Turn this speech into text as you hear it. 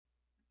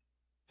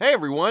Hey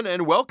everyone,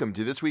 and welcome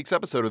to this week's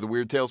episode of the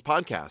Weird Tales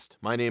Podcast.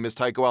 My name is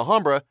Tycho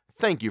Alhambra.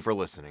 Thank you for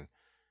listening.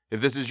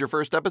 If this is your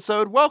first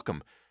episode,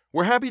 welcome.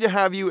 We're happy to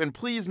have you, and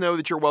please know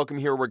that you're welcome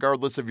here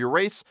regardless of your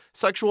race,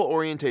 sexual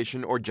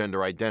orientation, or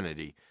gender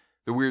identity.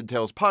 The Weird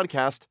Tales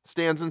Podcast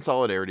stands in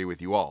solidarity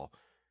with you all.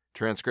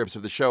 Transcripts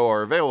of the show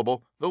are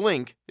available. The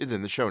link is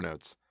in the show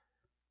notes.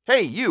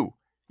 Hey, you!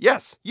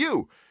 Yes,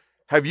 you!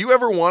 Have you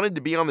ever wanted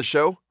to be on the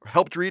show,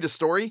 helped read a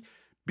story,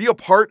 be a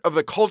part of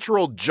the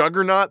cultural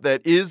juggernaut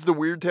that is the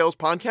Weird Tales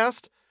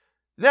Podcast?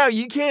 Now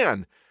you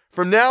can!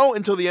 From now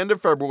until the end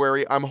of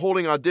February, I'm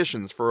holding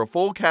auditions for a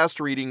full cast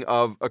reading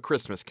of A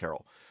Christmas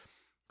Carol.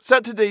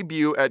 Set to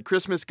debut at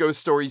Christmas Ghost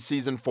Stories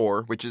Season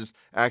 4, which is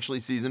actually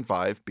Season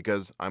 5,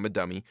 because I'm a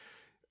dummy.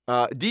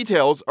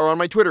 Details are on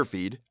my Twitter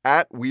feed,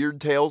 at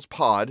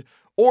WeirdTalesPod,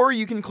 or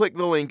you can click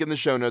the link in the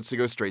show notes to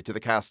go straight to the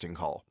casting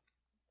call.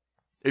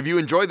 If you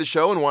enjoy the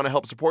show and want to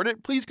help support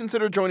it, please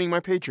consider joining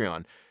my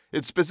Patreon.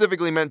 It's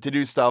specifically meant to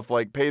do stuff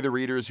like pay the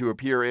readers who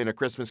appear in A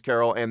Christmas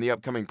Carol and the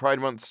upcoming Pride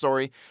Month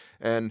story,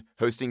 and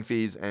hosting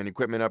fees and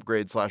equipment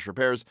upgrades /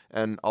 repairs,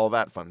 and all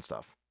that fun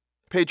stuff.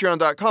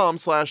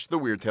 Patreon.com/The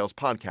Weird Tales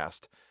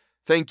Podcast.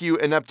 Thank you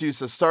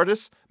Ineptus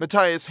Astartes,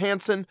 Matthias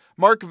Hansen,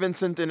 Mark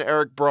Vincent, and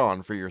Eric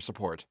Braun for your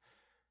support.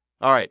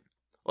 All right,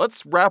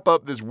 let's wrap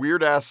up this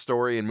weird-ass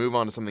story and move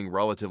on to something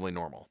relatively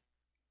normal.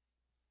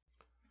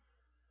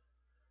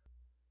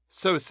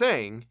 So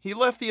saying, he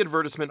left the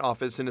advertisement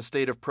office in a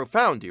state of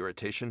profound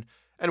irritation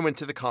and went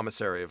to the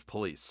commissary of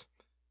police.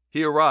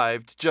 He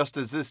arrived just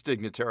as this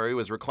dignitary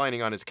was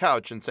reclining on his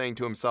couch and saying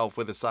to himself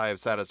with a sigh of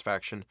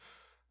satisfaction,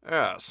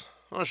 "Yes,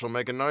 I shall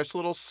make a nice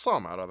little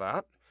sum out of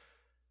that."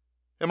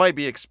 It might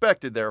be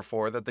expected,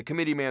 therefore, that the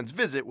committeeman's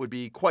visit would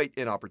be quite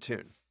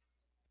inopportune.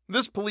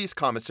 This police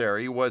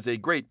commissary was a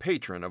great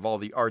patron of all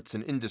the arts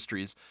and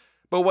industries,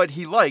 but what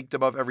he liked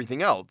above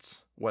everything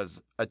else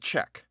was a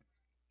check.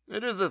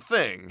 "It is a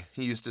thing,"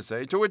 he used to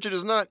say, "to which it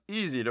is not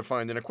easy to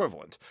find an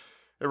equivalent.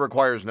 It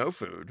requires no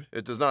food,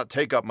 it does not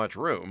take up much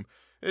room,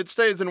 it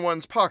stays in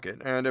one's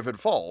pocket, and if it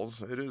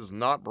falls, it is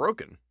not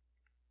broken."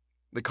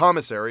 The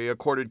commissary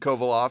accorded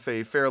Kovalov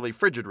a fairly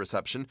frigid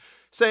reception,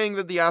 saying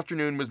that the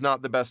afternoon was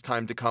not the best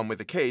time to come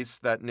with a case,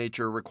 that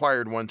nature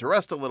required one to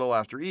rest a little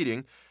after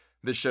eating.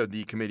 This showed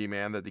the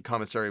committeeman that the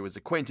commissary was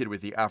acquainted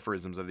with the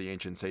aphorisms of the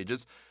ancient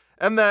sages,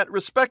 and that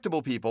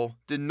respectable people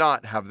did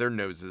not have their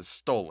noses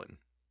stolen.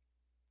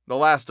 The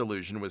last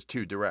allusion was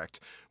too direct.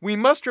 We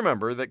must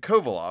remember that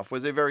Kovalov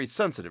was a very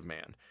sensitive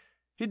man.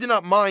 He did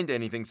not mind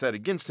anything said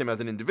against him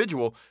as an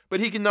individual, but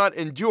he could not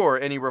endure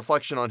any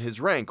reflection on his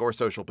rank or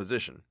social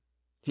position.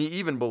 He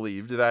even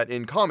believed that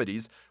in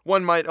comedies,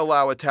 one might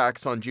allow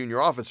attacks on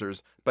junior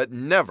officers, but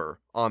never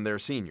on their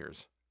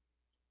seniors.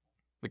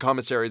 The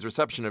commissary's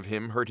reception of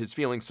him hurt his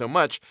feelings so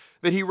much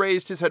that he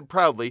raised his head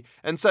proudly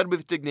and said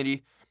with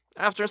dignity,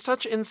 "After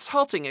such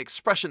insulting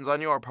expressions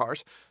on your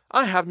part,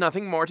 I have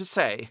nothing more to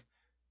say."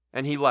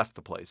 And he left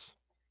the place.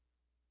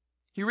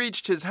 He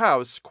reached his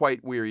house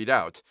quite wearied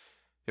out.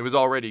 It was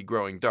already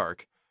growing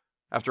dark.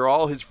 After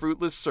all his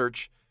fruitless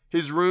search,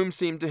 his room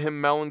seemed to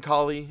him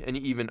melancholy and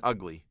even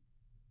ugly.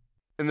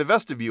 In the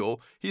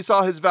vestibule, he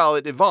saw his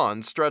valet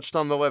Ivan stretched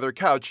on the leather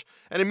couch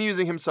and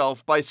amusing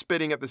himself by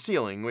spitting at the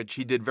ceiling, which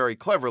he did very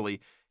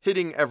cleverly,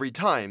 hitting every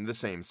time the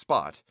same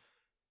spot.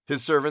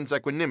 His servant's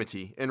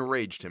equanimity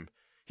enraged him.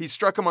 He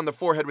struck him on the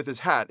forehead with his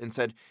hat and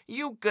said,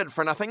 "You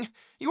good-for-nothing!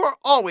 You are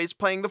always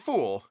playing the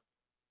fool!"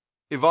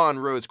 Ivan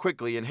rose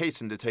quickly and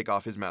hastened to take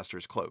off his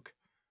master's cloak.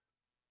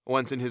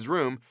 Once in his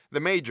room, the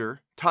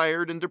major,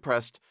 tired and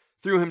depressed,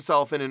 threw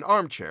himself in an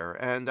armchair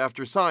and,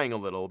 after sighing a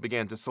little,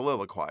 began to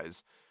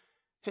soliloquize.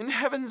 "In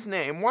heaven's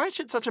name, why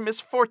should such a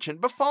misfortune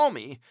befall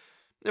me?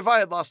 If I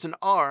had lost an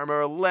arm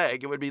or a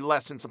leg, it would be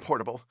less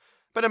insupportable.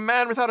 But a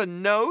man without a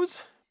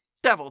nose?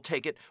 Devil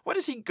take it, what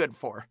is he good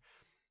for?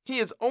 He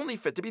is only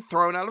fit to be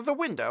thrown out of the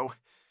window.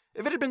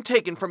 If it had been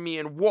taken from me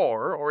in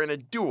war, or in a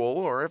duel,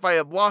 or if I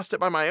had lost it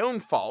by my own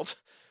fault.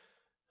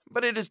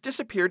 But it has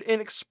disappeared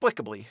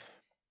inexplicably.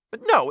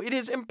 But no, it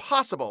is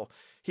impossible,"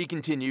 he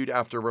continued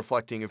after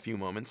reflecting a few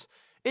moments.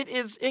 "It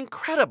is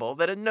incredible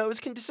that a nose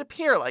can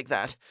disappear like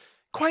that.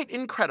 Quite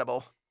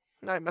incredible.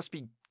 I must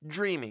be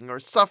dreaming or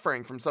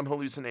suffering from some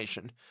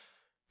hallucination.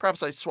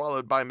 Perhaps I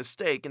swallowed by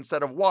mistake,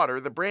 instead of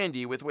water, the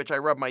brandy with which I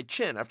rub my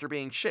chin after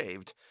being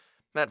shaved.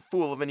 That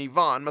fool of an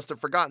Ivan must have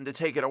forgotten to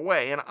take it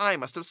away, and I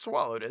must have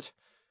swallowed it."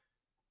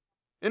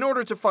 In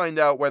order to find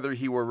out whether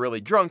he were really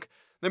drunk,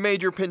 the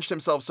major pinched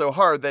himself so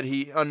hard that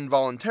he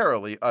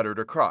involuntarily uttered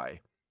a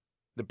cry.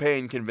 The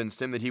pain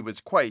convinced him that he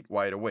was quite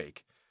wide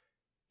awake.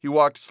 He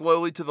walked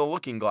slowly to the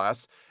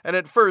looking-glass, and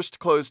at first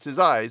closed his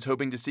eyes,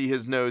 hoping to see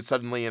his nose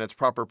suddenly in its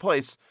proper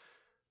place,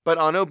 but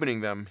on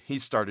opening them, he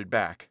started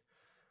back.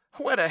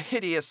 "What a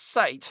hideous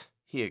sight!"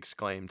 he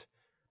exclaimed.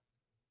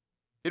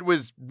 It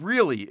was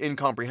really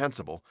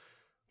incomprehensible.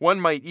 One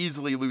might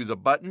easily lose a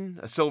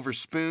button, a silver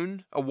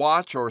spoon, a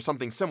watch, or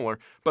something similar,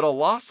 but a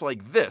loss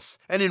like this,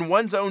 and in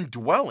one's own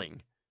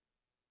dwelling.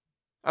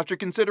 After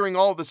considering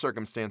all the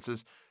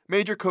circumstances,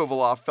 Major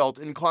Kovalov felt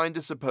inclined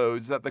to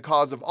suppose that the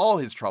cause of all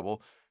his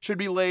trouble should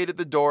be laid at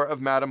the door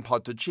of Madame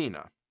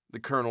Potocina, the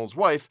colonel's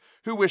wife,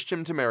 who wished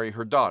him to marry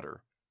her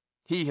daughter.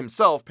 He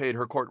himself paid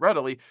her court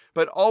readily,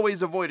 but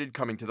always avoided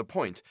coming to the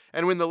point,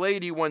 and when the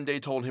lady one day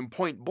told him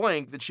point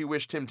blank that she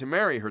wished him to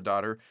marry her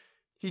daughter,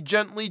 he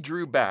gently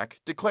drew back,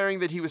 declaring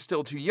that he was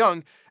still too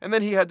young and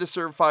that he had to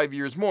serve 5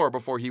 years more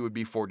before he would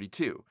be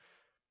 42.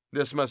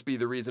 This must be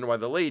the reason why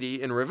the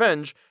lady, in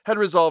revenge, had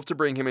resolved to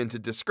bring him into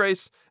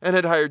disgrace and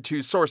had hired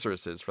 2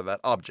 sorceresses for that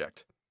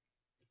object.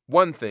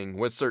 One thing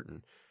was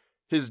certain.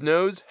 His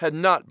nose had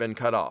not been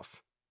cut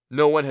off.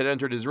 No one had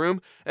entered his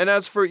room, and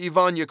as for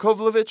Ivan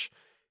Yakovlevich,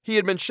 he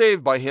had been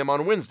shaved by him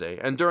on Wednesday,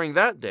 and during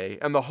that day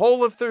and the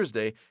whole of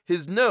Thursday,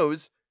 his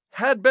nose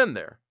had been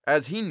there,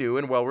 as he knew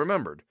and well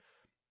remembered.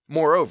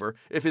 Moreover,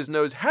 if his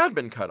nose had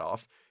been cut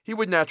off, he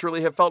would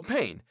naturally have felt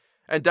pain,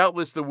 and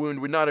doubtless the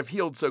wound would not have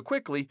healed so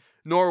quickly,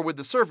 nor would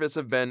the surface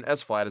have been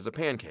as flat as a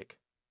pancake.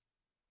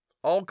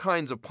 All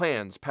kinds of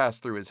plans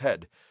passed through his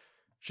head.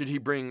 Should he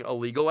bring a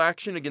legal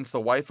action against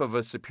the wife of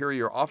a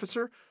superior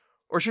officer,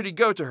 or should he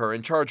go to her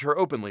and charge her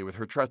openly with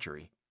her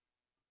treachery?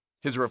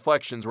 His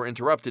reflections were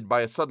interrupted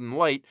by a sudden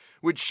light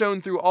which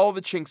shone through all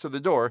the chinks of the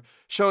door,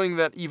 showing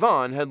that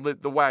Ivan had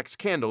lit the wax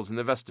candles in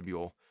the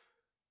vestibule.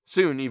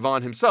 Soon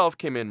Ivan himself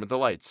came in with the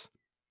lights.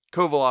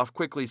 Kovalov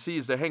quickly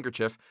seized a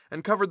handkerchief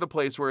and covered the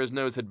place where his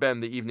nose had been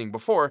the evening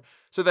before,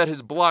 so that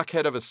his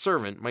blockhead of a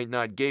servant might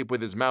not gape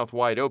with his mouth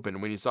wide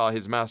open when he saw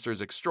his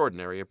master's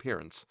extraordinary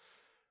appearance.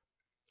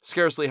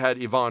 Scarcely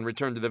had Ivan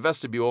returned to the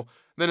vestibule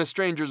than a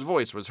stranger's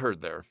voice was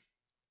heard there.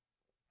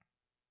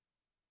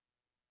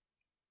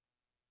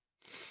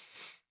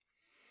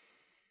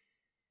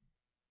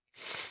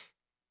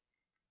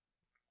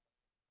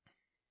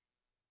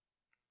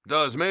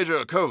 "Does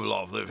Major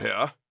Kovalov live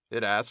here?"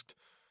 it asked.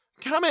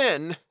 "Come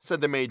in," said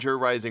the major,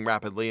 rising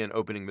rapidly and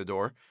opening the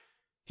door.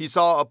 He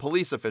saw a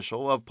police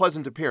official of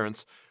pleasant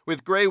appearance,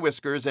 with gray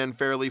whiskers and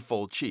fairly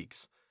full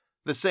cheeks.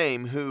 The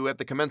same who, at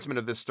the commencement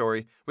of this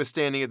story, was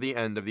standing at the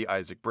end of the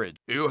Isaac Bridge.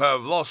 "You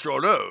have lost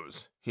your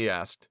nose?" he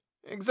asked.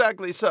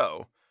 "Exactly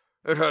so.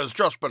 It has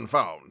just been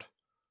found."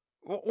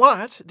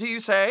 "What do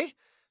you say?"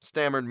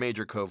 stammered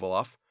Major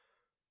Kovalov.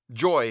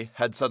 Joy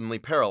had suddenly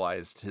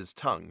paralyzed his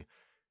tongue.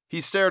 He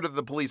stared at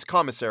the police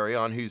commissary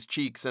on whose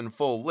cheeks and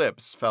full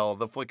lips fell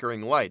the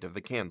flickering light of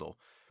the candle.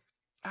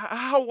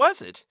 "How was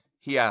it?"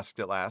 he asked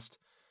at last.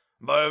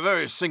 "By a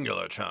very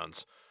singular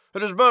chance.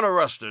 It has been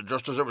arrested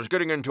just as it was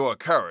getting into a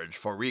carriage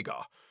for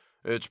Riga.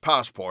 Its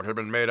passport had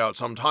been made out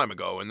some time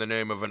ago in the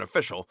name of an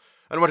official,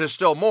 and what is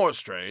still more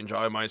strange,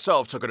 I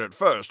myself took it at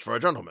first for a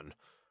gentleman.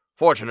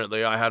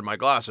 Fortunately, I had my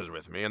glasses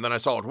with me, and then I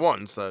saw at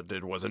once that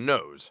it was a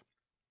nose.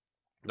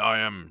 I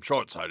am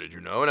short-sighted, you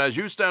know, and as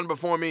you stand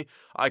before me,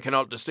 I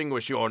cannot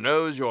distinguish your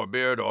nose, your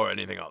beard, or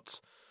anything else.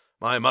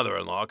 My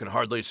mother-in-law can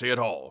hardly see at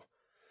all."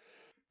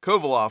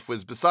 Kovalov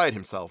was beside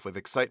himself with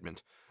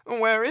excitement.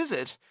 "Where is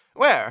it?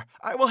 Where?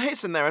 I will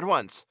hasten there at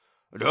once."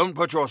 "Don't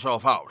put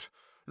yourself out.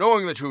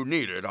 Knowing that you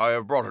need it, I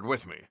have brought it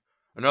with me.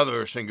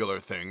 Another singular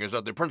thing is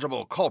that the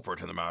principal culprit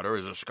in the matter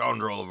is a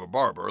scoundrel of a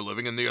barber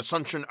living in the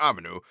Assumption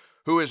Avenue,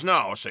 who is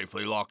now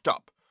safely locked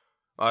up.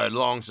 I had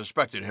long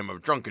suspected him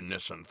of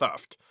drunkenness and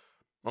theft.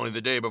 Only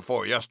the day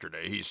before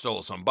yesterday he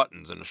stole some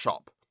buttons in a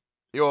shop.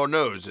 Your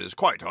nose is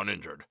quite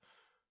uninjured."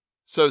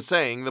 So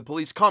saying, the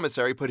police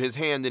commissary put his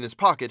hand in his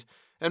pocket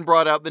and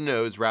brought out the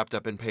nose wrapped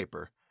up in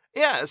paper.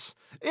 Yes,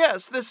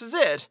 this is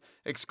it,"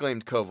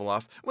 exclaimed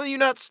Kovalov. "Will you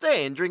not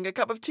stay and drink a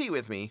cup of tea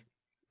with me?"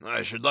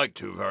 "I should like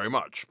to very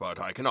much, but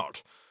I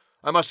cannot.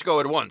 I must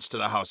go at once to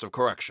the House of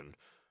Correction.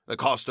 The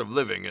cost of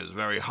living is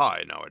very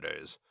high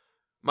nowadays.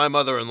 My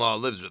mother-in-law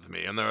lives with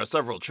me, and there are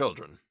several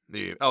children.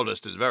 The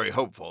eldest is very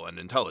hopeful and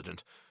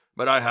intelligent,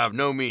 but I have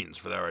no means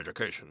for their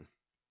education."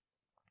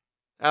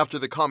 After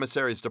the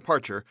commissary's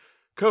departure,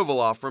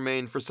 Kovalov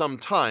remained for some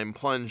time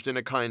plunged in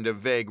a kind of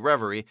vague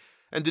reverie,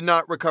 and did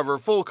not recover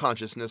full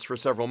consciousness for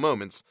several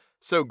moments,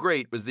 so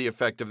great was the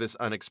effect of this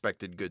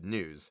unexpected good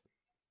news.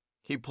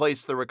 He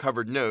placed the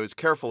recovered nose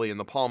carefully in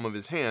the palm of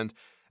his hand,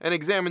 and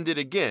examined it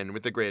again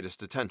with the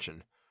greatest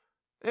attention.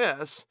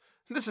 "Yes,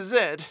 this is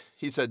it,"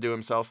 he said to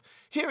himself.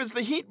 "Here is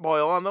the heat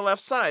boil on the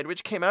left side,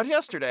 which came out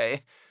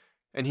yesterday."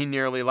 And he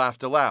nearly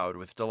laughed aloud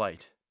with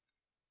delight.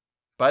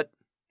 But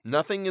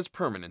nothing is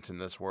permanent in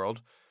this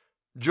world.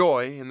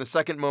 Joy, in the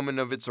second moment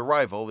of its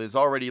arrival, is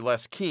already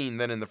less keen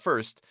than in the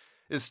first,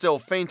 is still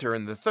fainter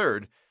in the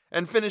third,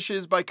 and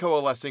finishes by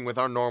coalescing with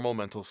our normal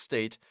mental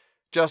state,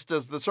 just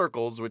as the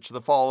circles which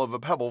the fall of a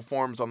pebble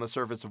forms on the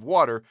surface of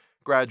water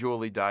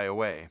gradually die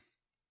away.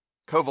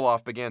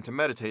 Kovalov began to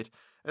meditate,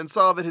 and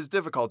saw that his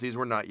difficulties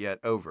were not yet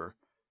over.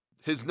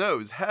 His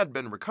nose had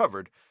been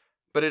recovered,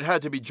 but it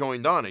had to be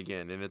joined on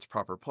again in its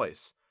proper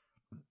place.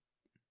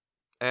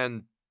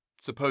 And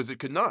suppose it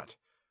could not?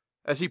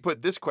 As he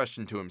put this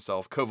question to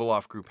himself,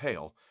 Kovalov grew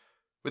pale.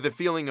 With a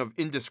feeling of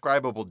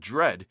indescribable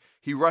dread,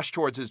 he rushed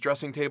towards his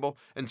dressing table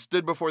and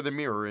stood before the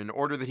mirror in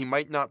order that he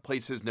might not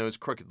place his nose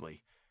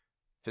crookedly.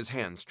 His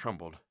hands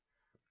trembled.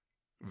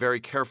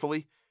 Very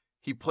carefully,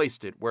 he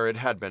placed it where it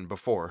had been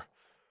before.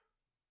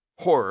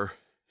 Horror!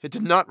 It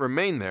did not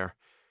remain there.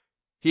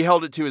 He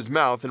held it to his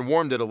mouth and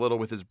warmed it a little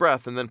with his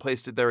breath and then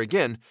placed it there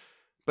again,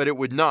 but it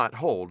would not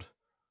hold.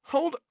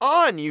 "Hold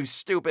on, you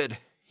stupid,"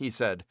 he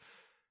said.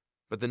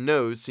 But the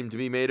nose seemed to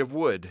be made of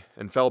wood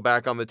and fell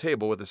back on the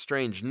table with a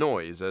strange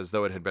noise as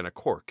though it had been a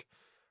cork.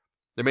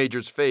 The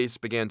Major's face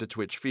began to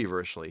twitch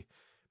feverishly.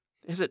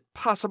 "Is it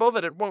possible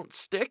that it won't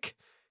stick?"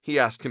 he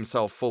asked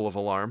himself, full of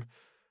alarm.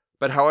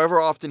 But however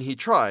often he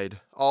tried,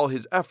 all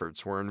his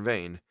efforts were in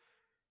vain.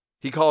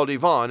 He called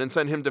Ivan and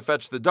sent him to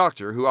fetch the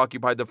doctor who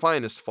occupied the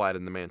finest flat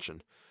in the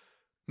mansion.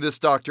 This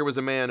doctor was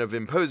a man of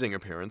imposing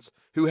appearance,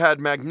 who had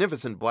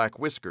magnificent black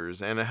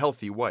whiskers and a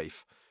healthy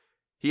wife.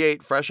 He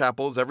ate fresh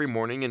apples every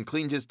morning and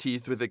cleaned his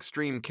teeth with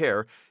extreme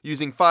care,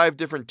 using 5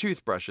 different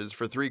toothbrushes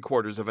for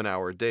 3/4 of an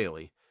hour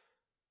daily.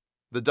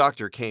 The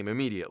doctor came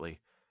immediately.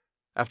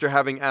 After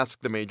having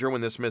asked the Major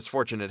when this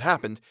misfortune had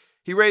happened,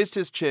 he raised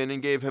his chin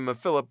and gave him a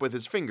fillip with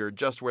his finger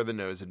just where the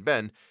nose had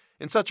been,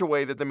 in such a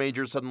way that the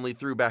Major suddenly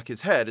threw back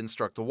his head and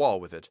struck the wall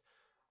with it.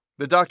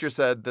 The doctor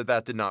said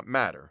that did not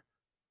matter.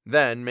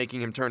 Then,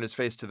 making him turn his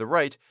face to the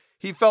right,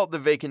 he felt the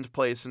vacant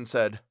place and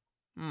said,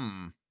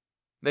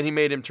 Then he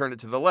made him turn it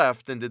to the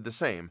left and did the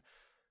same.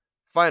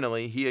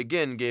 Finally, he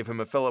again gave him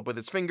a fillip with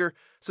his finger,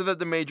 so that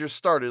the Major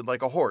started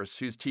like a horse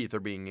whose teeth are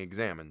being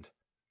examined.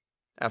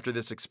 After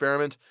this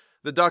experiment,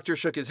 the doctor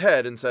shook his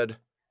head and said,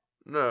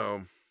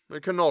 "No,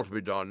 it cannot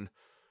be done.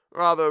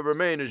 Rather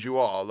remain as you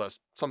are, lest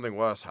something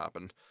worse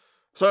happen.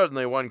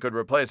 Certainly one could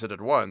replace it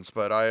at once,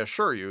 but I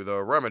assure you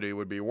the remedy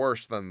would be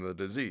worse than the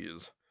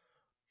disease."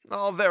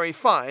 "All very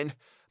fine,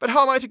 but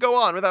how am I to go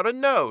on without a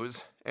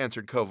nose?"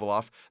 answered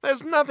Kovalov.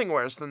 "There's nothing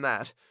worse than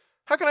that.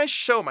 How can I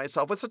show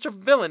myself with such a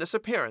villainous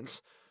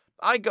appearance?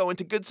 I go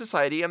into good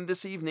society, and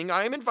this evening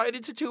I am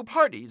invited to 2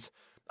 parties.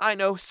 I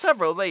know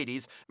several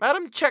ladies,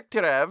 Madame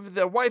Chekhterev,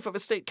 the wife of a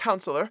state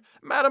councillor,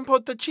 Madame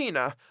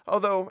Potachina,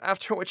 although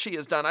after what she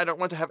has done I don't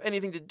want to have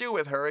anything to do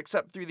with her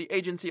except through the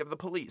agency of the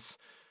police.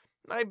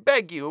 I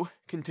beg you,"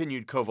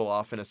 continued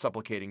Kovalov in a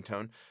supplicating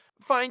tone,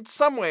 "find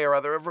some way or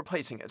other of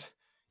replacing it,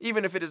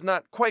 even if it is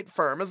not quite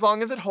firm, as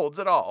long as it holds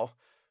at all.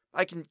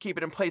 I can keep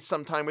it in place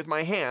sometime with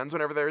my hands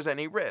whenever there is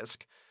any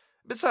risk.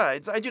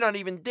 Besides, I do not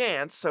even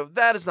dance, so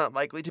that is not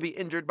likely to be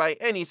injured by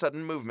any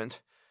sudden movement.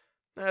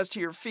 As to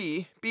your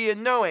fee, be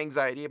in no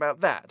anxiety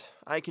about that.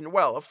 I can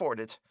well afford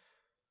it."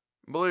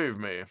 "Believe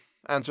me,"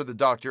 answered the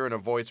doctor in a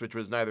voice which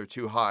was neither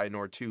too high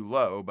nor too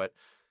low, but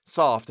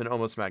soft and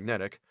almost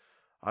magnetic,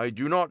 "I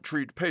do not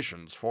treat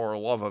patients for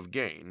love of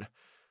gain.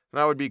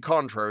 That would be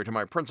contrary to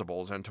my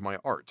principles and to my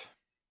art.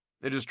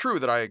 It is true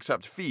that I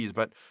accept fees,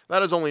 but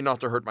that is only not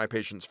to hurt my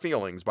patients'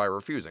 feelings by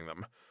refusing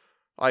them.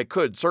 I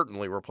could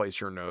certainly replace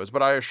your nose,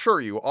 but I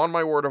assure you, on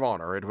my word of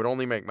honor, it would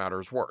only make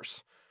matters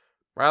worse.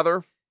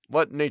 Rather,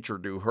 let nature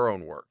do her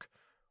own work.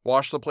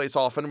 Wash the place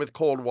often with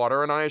cold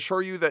water, and I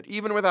assure you that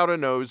even without a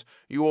nose,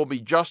 you will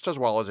be just as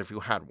well as if you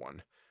had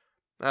one.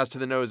 As to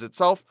the nose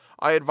itself,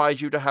 I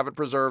advise you to have it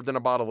preserved in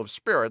a bottle of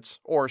spirits,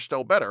 or,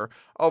 still better,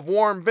 of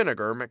warm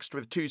vinegar mixed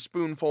with 2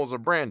 spoonfuls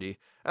of brandy,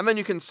 and then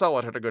you can sell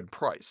it at a good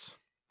price.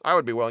 I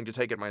would be willing to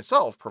take it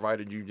myself,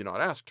 provided you do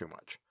not ask too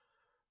much."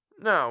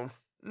 No,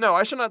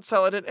 I shall not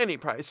sell it at any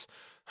price.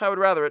 I would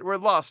rather it were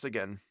lost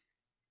again."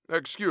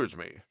 "Excuse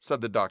me," said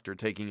the doctor,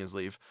 taking his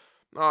leave.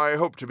 "I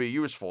hope to be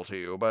useful to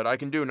you, but I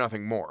can do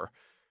nothing more.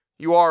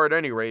 You are at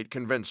any rate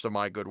convinced of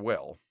my good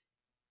will."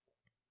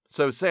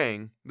 So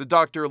saying, the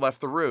doctor left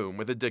the room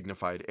with a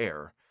dignified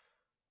air.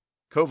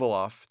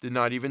 Kovalov did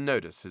not even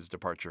notice his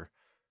departure.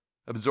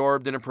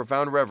 Absorbed in a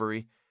profound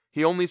reverie,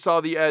 he only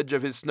saw the edge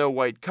of his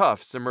snow-white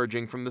cuffs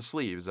emerging from the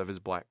sleeves of his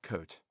black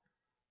coat.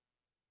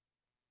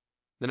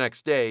 The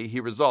next day, he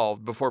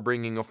resolved, before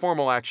bringing a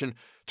formal action,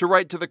 to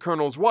write to the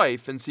colonel's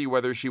wife and see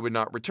whether she would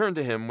not return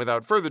to him,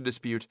 without further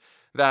dispute,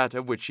 that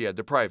of which she had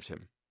deprived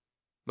him.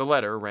 The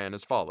letter ran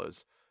as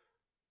follows: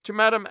 "To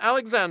Madame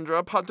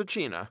Alexandra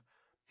Potachina,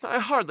 I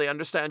hardly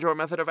understand your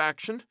method of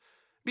action.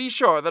 Be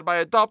sure that by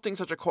adopting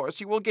such a course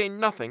you will gain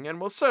nothing, and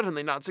will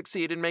certainly not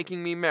succeed in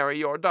making me marry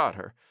your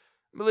daughter.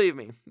 Believe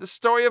me, the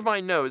story of my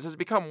nose has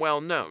become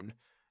well known.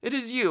 It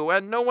is you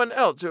and no one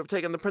else who have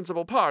taken the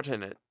principal part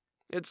in it.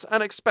 Its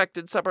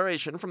unexpected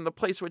separation from the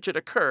place which it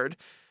occurred,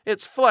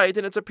 its flight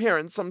and its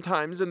appearance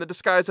sometimes in the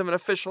disguise of an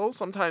official,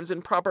 sometimes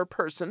in proper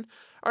person,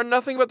 are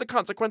nothing but the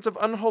consequence of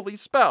unholy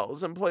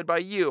spells employed by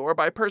you or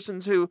by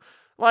persons who,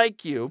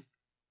 like you,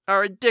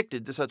 are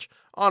addicted to such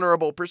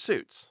honorable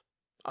pursuits.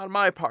 On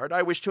my part,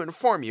 I wish to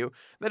inform you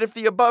that if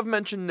the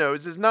above-mentioned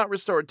nose is not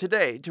restored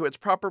today to its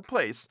proper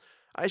place,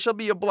 I shall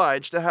be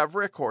obliged to have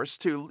recourse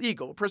to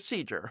legal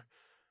procedure.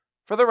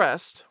 For the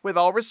rest, with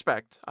all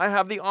respect, I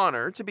have the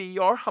honor to be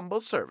your humble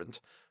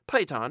servant,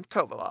 Platon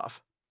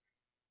Kovalov."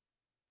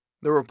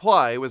 The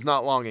reply was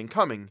not long in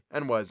coming,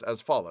 and was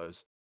as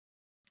follows: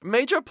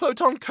 "Major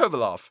Platon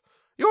Kovalov,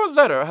 your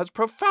letter has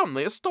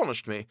profoundly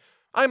astonished me.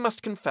 I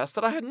must confess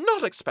that I had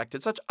not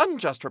expected such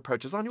unjust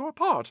reproaches on your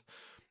part.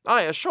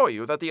 I assure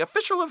you that the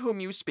official of whom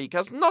you speak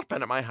has not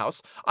been at my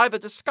house, either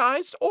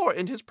disguised or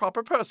in his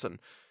proper person.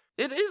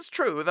 It is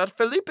true that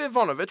Philip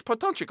Ivanovich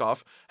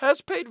Potonchikov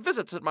has paid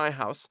visits at my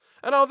house,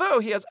 and although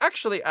he has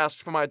actually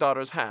asked for my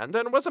daughter's hand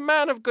and was a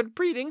man of good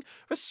breeding,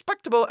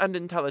 respectable and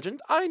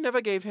intelligent, I never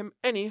gave him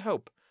any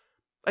hope.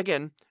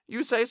 Again,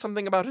 you say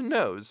something about a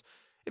nose.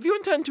 If you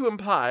intend to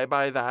imply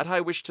by that I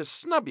wish to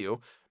snub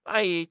you,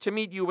 i.e., to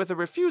meet you with a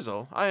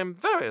refusal, I am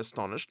very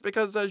astonished,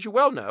 because, as you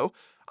well know,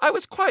 I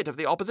was quite of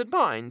the opposite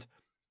mind.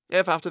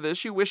 If after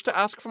this you wish to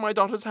ask for my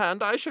daughter's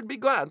hand, I should be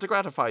glad to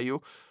gratify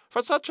you,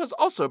 for such has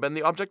also been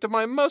the object of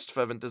my most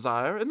fervent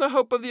desire, in the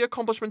hope of the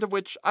accomplishment of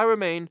which I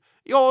remain,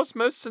 yours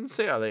most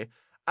sincerely,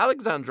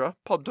 Alexandra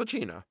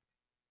Podtochina.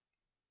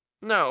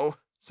 No,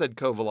 said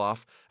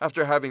Kovalov,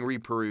 after having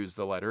reperused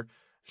the letter.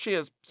 She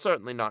is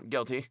certainly not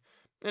guilty.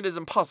 It is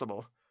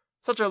impossible.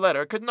 Such a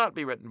letter could not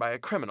be written by a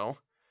criminal.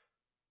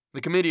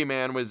 The committee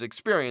man was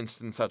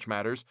experienced in such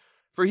matters,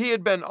 for he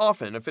had been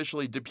often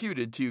officially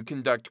deputed to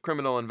conduct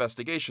criminal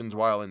investigations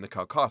while in the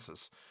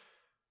Caucasus.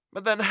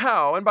 But then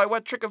how and by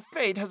what trick of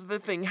fate has the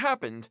thing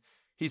happened?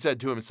 He said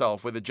to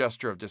himself with a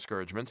gesture of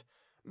discouragement.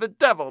 The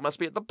devil must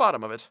be at the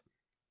bottom of it.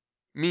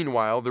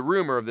 Meanwhile, the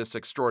rumor of this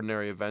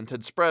extraordinary event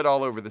had spread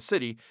all over the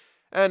city,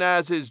 and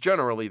as is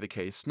generally the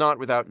case, not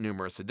without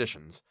numerous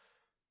additions.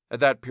 At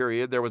that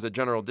period there was a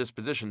general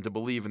disposition to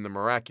believe in the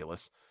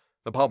miraculous.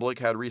 The public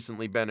had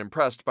recently been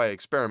impressed by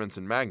experiments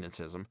in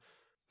magnetism.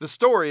 The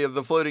story of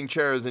the floating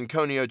chairs in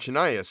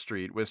Konyo-Chinaya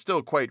Street was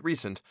still quite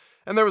recent,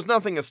 and there was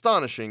nothing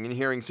astonishing in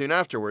hearing soon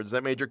afterwards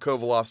that Major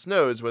Kovalov's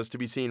nose was to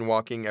be seen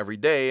walking every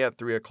day at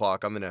 3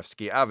 o'clock on the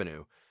Nevsky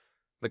Avenue.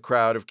 The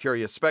crowd of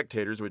curious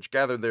spectators which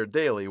gathered there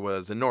daily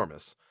was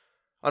enormous.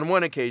 On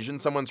one occasion,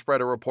 someone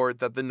spread a report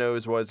that the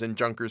nose was in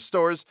Junker's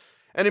stores,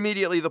 and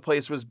immediately the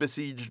place was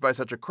besieged by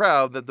such a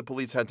crowd that the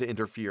police had to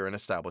interfere and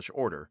establish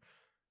order.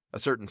 A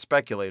certain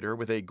speculator,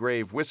 with a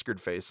grave whiskered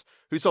face,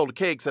 who sold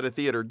cakes at a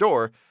theater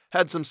door,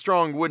 had some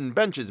strong wooden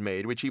benches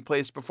made, which he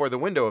placed before the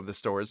window of the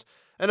stores,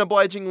 and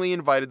obligingly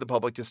invited the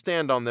public to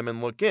stand on them and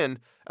look in,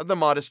 at the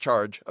modest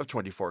charge of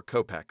 24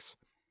 kopecks.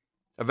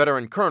 A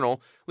veteran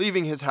colonel,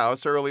 leaving his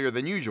house earlier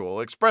than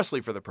usual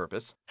expressly for the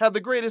purpose, had the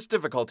greatest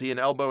difficulty in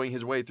elbowing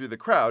his way through the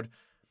crowd,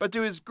 but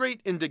to his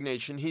great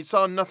indignation he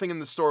saw nothing in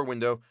the store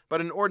window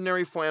but an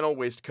ordinary flannel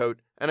waistcoat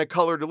and a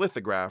colored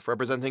lithograph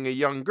representing a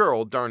young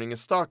girl darning a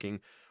stocking,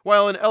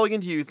 while an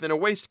elegant youth in a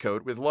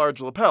waistcoat with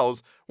large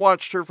lapels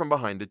watched her from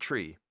behind a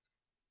tree.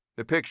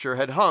 The picture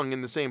had hung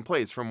in the same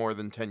place for more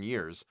than 10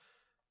 years.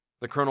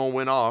 The colonel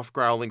went off,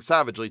 growling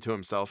savagely to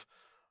himself,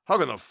 "How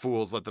can the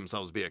fools let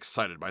themselves be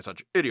excited by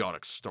such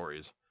idiotic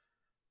stories?"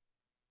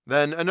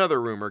 Then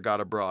another rumor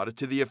got abroad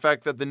to the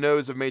effect that the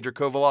nose of Major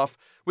Kovalov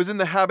was in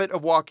the habit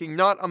of walking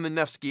not on the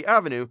Nevsky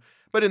Avenue,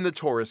 but in the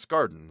Taurus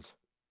Gardens.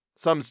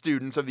 Some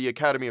students of the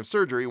Academy of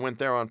Surgery went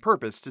there on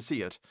purpose to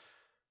see it.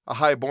 A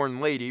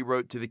high-born lady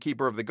wrote to the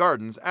keeper of the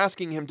gardens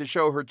asking him to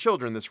show her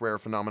children this rare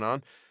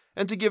phenomenon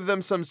and to give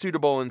them some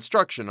suitable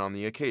instruction on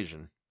the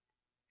occasion.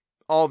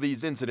 All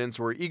these incidents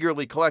were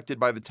eagerly collected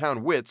by the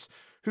town wits,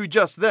 who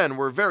just then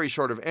were very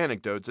short of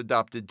anecdotes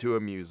adopted to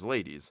amuse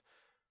ladies.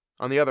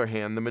 On the other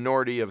hand, the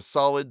minority of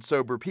solid,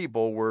 sober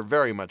people were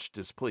very much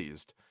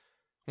displeased.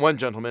 One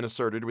gentleman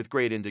asserted with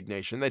great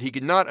indignation that he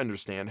could not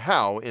understand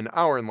how, in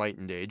our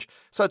enlightened age,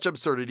 such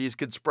absurdities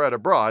could spread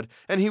abroad,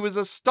 and he was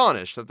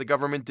astonished that the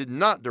government did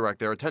not direct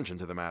their attention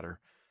to the matter.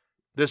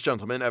 This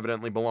gentleman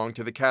evidently belonged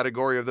to the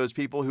category of those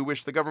people who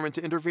wish the government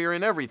to interfere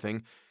in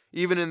everything,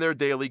 even in their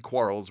daily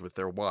quarrels with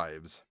their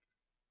wives.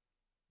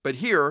 But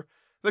here,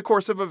 the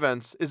course of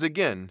events is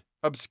again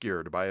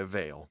obscured by a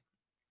veil.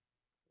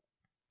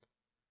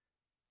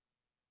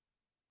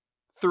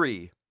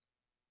 3.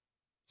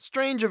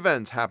 Strange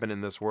events happen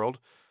in this world,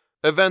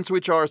 events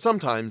which are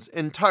sometimes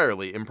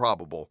entirely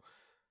improbable.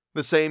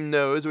 The same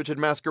nose which had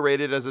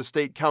masqueraded as a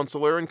state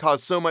councillor and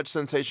caused so much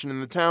sensation in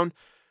the town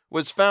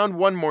was found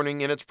one morning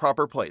in its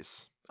proper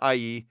place,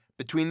 i.e.,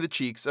 between the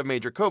cheeks of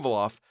Major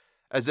Kovalov,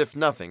 as if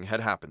nothing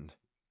had happened.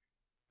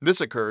 This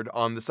occurred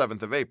on the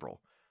 7th of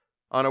April.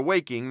 On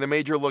awaking, the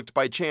major looked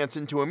by chance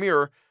into a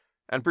mirror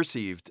and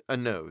perceived a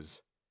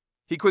nose.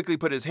 He quickly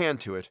put his hand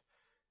to it,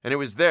 and it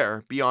was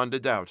there beyond a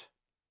doubt.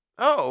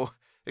 "Oh!"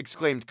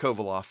 exclaimed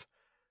Kovalov.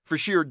 For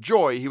sheer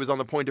joy he was on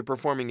the point of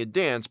performing a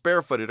dance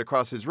barefooted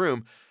across his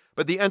room,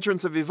 but the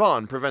entrance of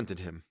Ivan prevented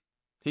him.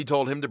 He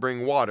told him to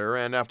bring water,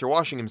 and after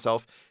washing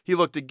himself, he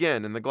looked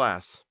again in the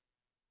glass.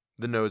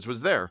 The nose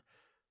was there.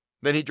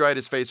 Then he dried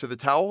his face with a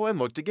towel and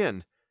looked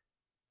again.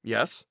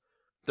 Yes,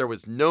 there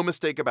was no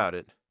mistake about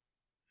it.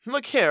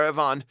 "Look here,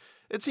 Ivan,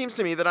 it seems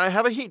to me that I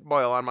have a heat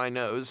boil on my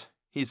nose,"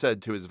 he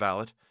said to his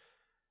valet.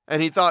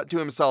 And he thought to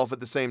himself at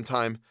the same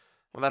time,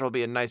 "Well, that will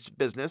be a nice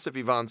business if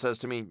Ivan says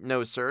to me,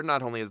 'No, sir,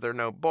 not only is there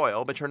no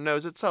boil, but your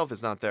nose itself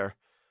is not there.'"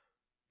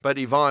 But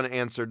Ivan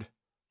answered,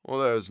 "Well,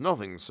 there's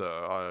nothing,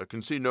 sir. I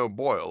can see no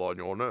boil on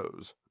your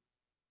nose."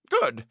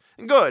 "Good,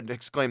 good,"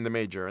 exclaimed the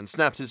major, and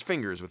snapped his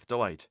fingers with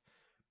delight.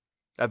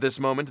 At this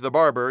moment, the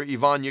barber,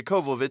 Ivan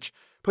Yakovlevich,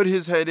 put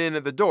his head in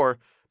at the door,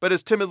 but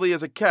as timidly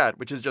as a cat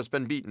which has just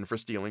been beaten for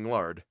stealing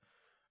lard.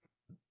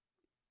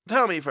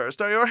 "Tell me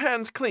first, are your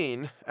hands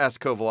clean?" asked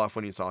Kovalov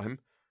when he saw him.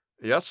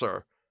 "Yes,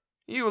 sir."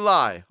 You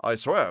lie. I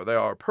swear they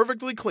are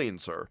perfectly clean,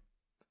 sir.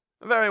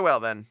 Very well,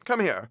 then. Come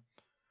here.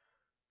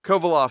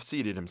 Kovalov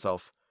seated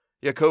himself.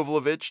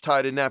 Yakovlevich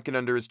tied a napkin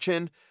under his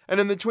chin, and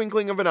in the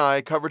twinkling of an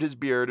eye covered his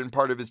beard and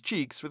part of his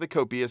cheeks with a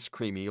copious,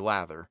 creamy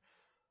lather.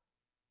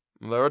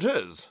 There it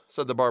is,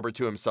 said the barber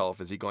to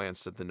himself as he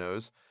glanced at the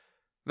nose.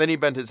 Then he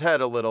bent his head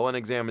a little and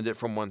examined it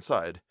from one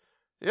side.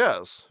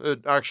 Yes,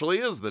 it actually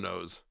is the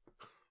nose.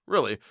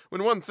 Really,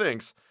 when one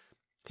thinks,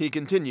 he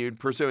continued,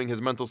 pursuing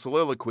his mental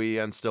soliloquy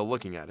and still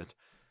looking at it.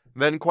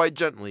 Then, quite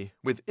gently,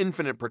 with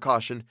infinite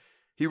precaution,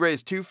 he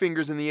raised 2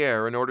 fingers in the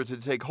air in order to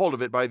take hold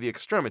of it by the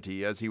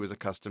extremity, as he was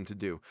accustomed to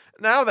do.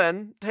 Now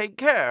then, take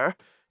care,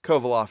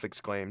 Kovalov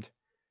exclaimed.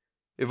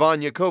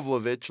 Ivan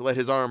Yakovlevich let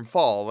his arm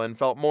fall and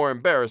felt more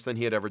embarrassed than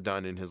he had ever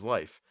done in his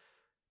life.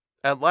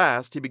 At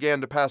last, he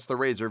began to pass the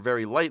razor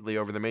very lightly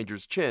over the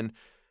major's chin,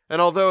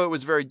 and although it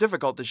was very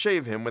difficult to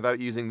shave him without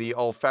using the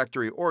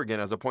olfactory organ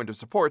as a point of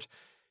support,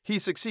 he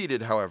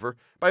succeeded, however,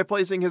 by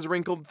placing his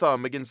wrinkled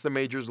thumb against the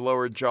major's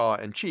lower jaw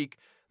and cheek,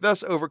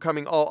 thus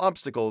overcoming all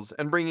obstacles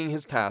and bringing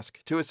his task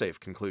to a safe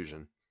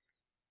conclusion.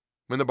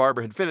 When the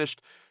barber had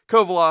finished,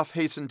 Kovalov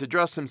hastened to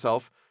dress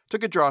himself,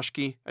 took a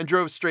droshky, and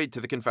drove straight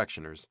to the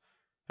confectioner's.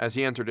 As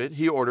he entered it,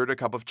 he ordered a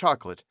cup of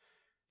chocolate.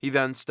 He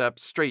then stepped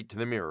straight to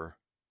the mirror.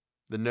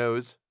 The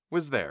nose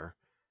was there.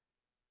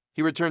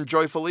 He returned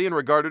joyfully and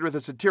regarded with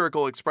a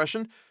satirical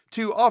expression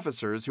 2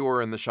 officers who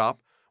were in the shop,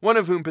 one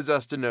of whom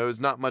possessed a nose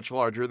not much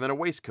larger than a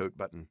waistcoat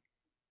button.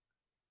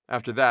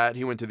 After that,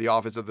 he went to the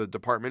office of the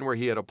department where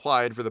he had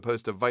applied for the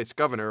post of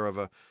vice-governor of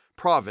a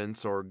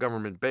province or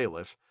government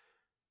bailiff.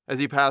 As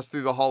he passed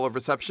through the hall of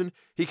reception,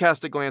 he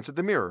cast a glance at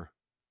the mirror.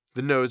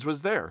 The nose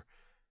was there.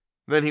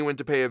 Then he went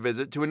to pay a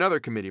visit to another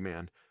committee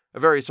man, a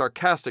very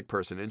sarcastic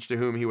personage to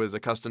whom he was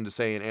accustomed to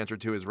say in answer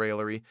to his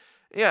raillery,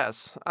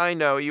 Yes, I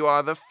know you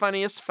are the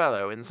funniest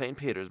fellow in St.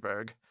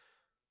 Petersburg.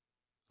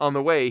 On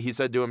the way, he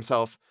said to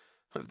himself,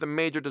 If the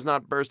major does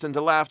not burst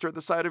into laughter at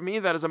the sight of me,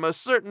 that is a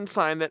most certain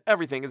sign that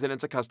everything is in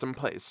its accustomed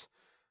place.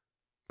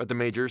 But the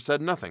major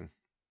said nothing.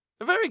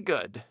 Very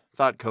good,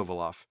 thought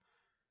Kovalov.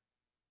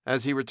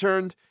 As he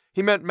returned,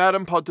 he met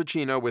Madame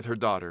Podtochina with her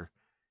daughter.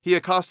 He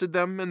accosted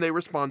them, and they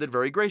responded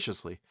very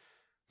graciously.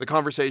 The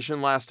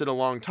conversation lasted a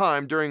long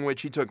time, during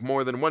which he took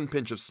more than 1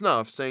 pinch of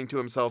snuff, saying to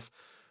himself,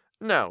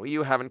 No,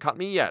 you haven't caught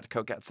me yet,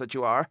 coquettes that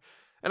you are,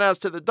 and as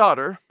to the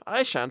daughter,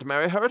 I shan't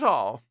marry her at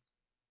all.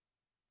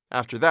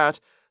 After that,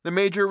 the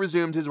major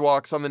resumed his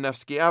walks on the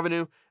Nevsky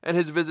Avenue and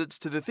his visits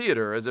to the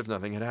theater as if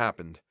nothing had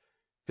happened.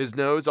 His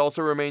nose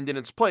also remained in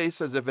its place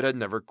as if it had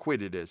never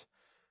quitted it.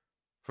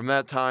 From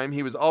that time,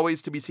 he was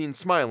always to be seen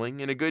smiling,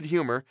 in a good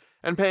humor,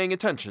 and paying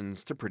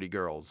attentions to pretty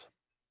girls.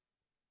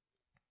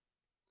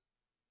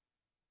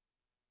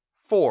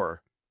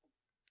 4.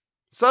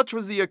 Such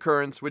was the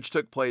occurrence which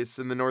took place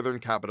in the northern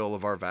capital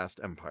of our vast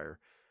empire.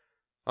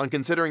 On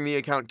considering the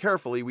account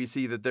carefully, we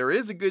see that there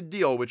is a good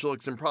deal which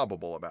looks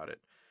improbable about it.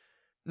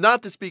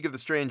 Not to speak of the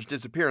strange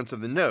disappearance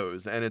of the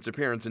nose, and its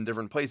appearance in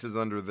different places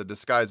under the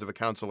disguise of a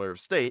counselor of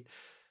state,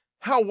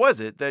 how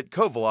was it that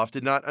Kovalov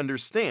did not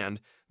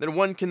understand that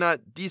one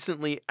cannot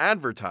decently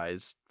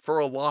advertise for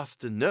a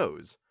lost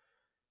nose?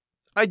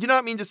 I do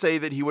not mean to say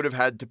that he would have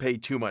had to pay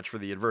too much for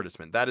the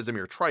advertisement. That is a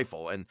mere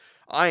trifle, and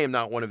I am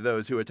not one of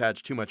those who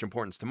attach too much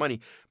importance to money.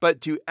 But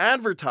to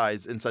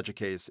advertise in such a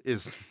case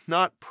is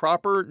not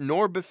proper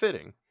nor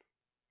befitting.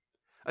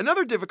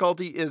 Another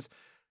difficulty is,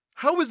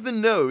 how was the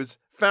nose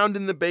found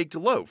in the baked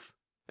loaf?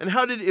 And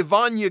how did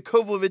Ivan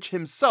Yakovlevich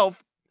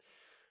himself...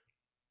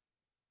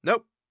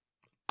 Nope,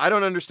 I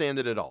don't understand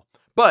it at all.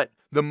 But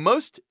the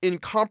most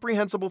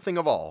incomprehensible thing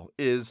of all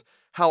is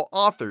how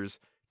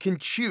authors can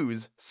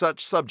choose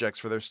such subjects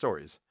for their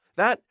stories.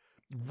 That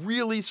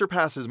really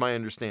surpasses my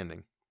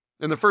understanding.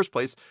 In the first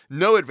place,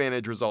 no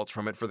advantage results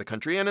from it for the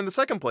country, and in the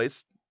second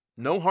place,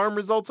 no harm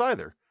results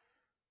either.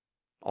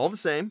 All the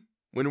same,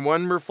 when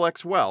one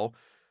reflects well,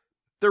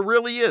 there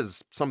really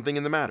is something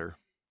in the matter.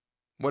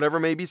 Whatever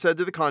may be said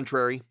to the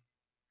contrary,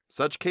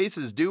 such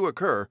cases do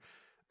occur.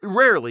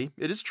 Rarely,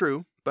 it is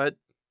true, but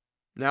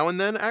now and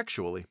then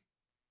actually.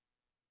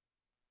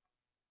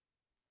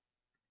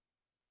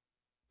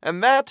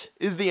 And that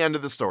is the end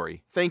of the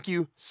story. Thank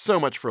you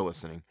so much for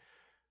listening.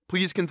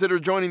 Please consider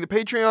joining the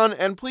Patreon,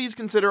 and please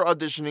consider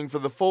auditioning for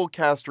the full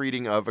cast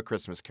reading of A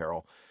Christmas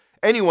Carol.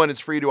 Anyone is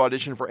free to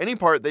audition for any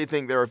part they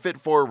think they are fit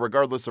for,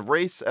 regardless of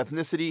race,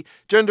 ethnicity,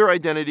 gender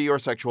identity, or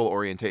sexual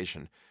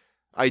orientation.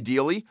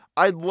 Ideally,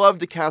 I'd love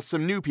to cast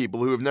some new people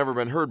who have never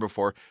been heard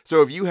before,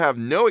 so if you have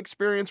no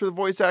experience with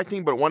voice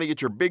acting but want to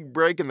get your big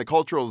break in the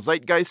cultural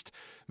zeitgeist,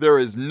 there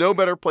is no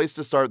better place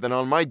to start than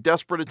on my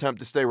desperate attempt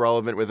to stay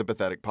relevant with a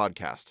pathetic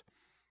podcast.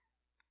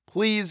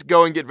 Please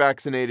go and get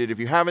vaccinated if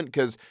you haven't,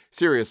 because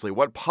seriously,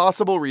 what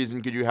possible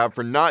reason could you have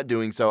for not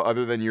doing so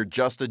other than you're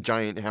just a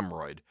giant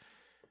hemorrhoid?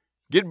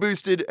 Get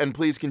boosted, and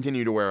please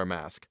continue to wear a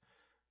mask.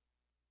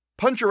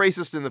 Punch a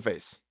racist in the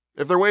face.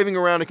 If they're waving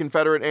around a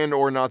Confederate and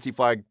or Nazi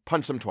flag,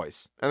 punch them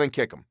twice, and then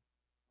kick them.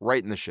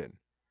 Right in the shin.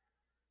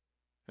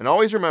 And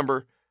always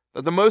remember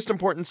that the most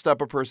important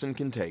step a person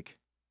can take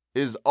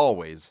is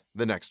always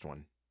the next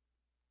one.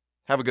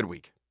 Have a good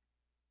week.